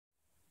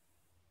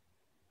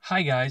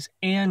Hi guys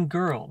and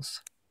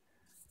girls.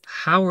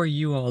 How are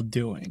you all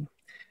doing?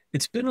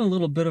 It's been a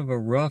little bit of a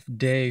rough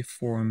day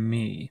for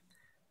me.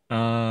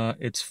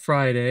 It's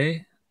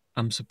Friday.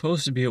 I'm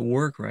supposed to be at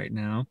work right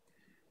now,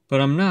 but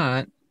I'm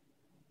not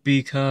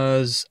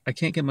because I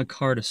can't get my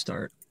car to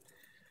start.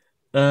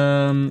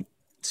 Um,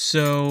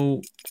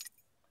 so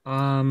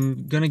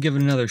I'm gonna give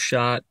it another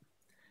shot.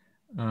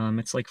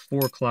 It's like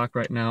 4 o'clock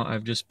right now.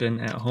 I've just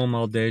been at home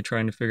all day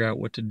trying to figure out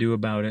what to do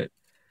about it.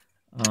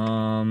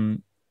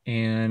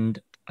 And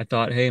I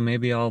thought, hey,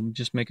 maybe I'll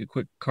just make a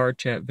quick car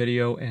chat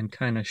video and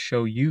kind of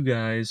show you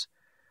guys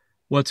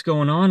what's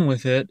going on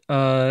with it,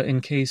 in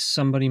case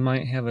somebody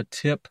might have a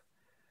tip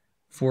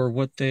for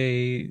what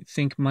they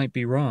think might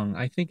be wrong.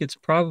 I think it's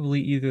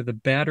probably either the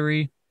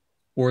battery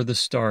or the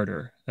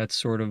starter. That's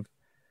sort of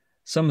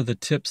some of the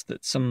tips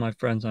that some of my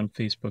friends on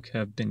Facebook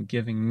have been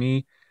giving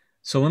me.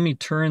 So let me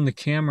turn the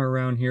camera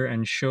around here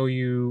and show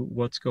you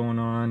what's going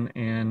on,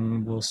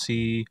 and we'll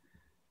see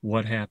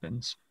what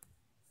happens.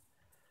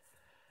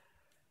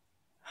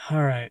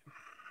 All right.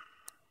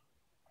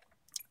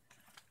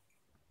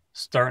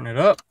 Starting it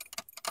up.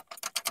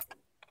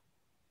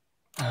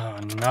 Oh,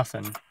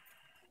 nothing.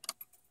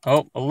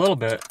 Oh, a little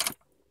bit.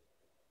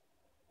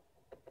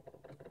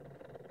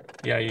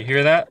 Yeah, you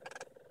hear that?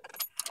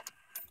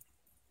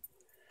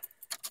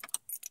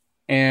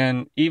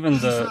 And even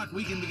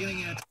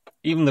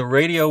the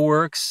radio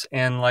works,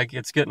 and like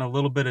it's getting a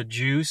little bit of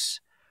juice,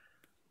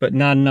 but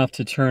not enough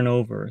to turn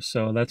over.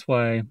 So that's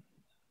why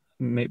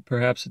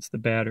perhaps it's the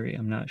battery.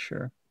 I'm not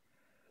sure.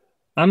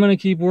 I'm gonna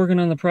keep working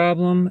on the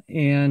problem,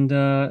 and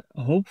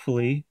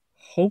hopefully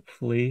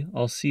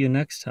I'll see you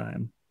next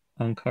time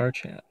on Car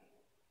Chat.